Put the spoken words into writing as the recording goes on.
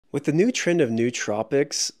With the new trend of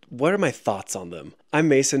nootropics, what are my thoughts on them? I'm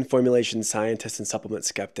Mason, formulation scientist and supplement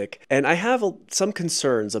skeptic, and I have some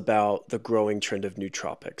concerns about the growing trend of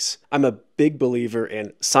nootropics. I'm a big believer,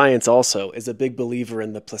 and science also is a big believer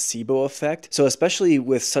in the placebo effect. So especially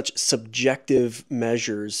with such subjective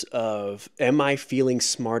measures of, am I feeling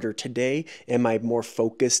smarter today? Am I more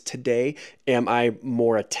focused today? Am I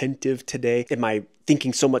more attentive today? Am I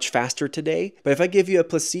thinking so much faster today? But if I give you a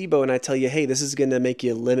placebo and I tell you, hey, this is going to make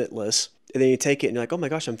you limitless, and then you take it and you're like, oh my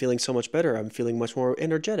gosh, I'm feeling so much better. I'm feeling much more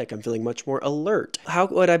energetic. I'm feeling much more alert. How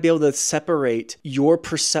would I be able to separate your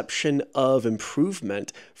perception of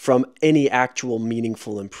improvement from any actual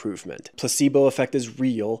meaningful improvement? Placebo effect is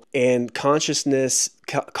real, and consciousness,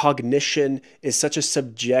 cognition is such a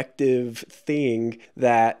subjective thing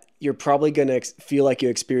that you're probably going to feel like you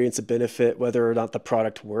experience a benefit whether or not the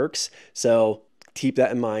product works. So keep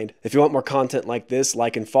that in mind. If you want more content like this,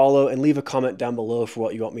 like and follow, and leave a comment down below for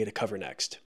what you want me to cover next.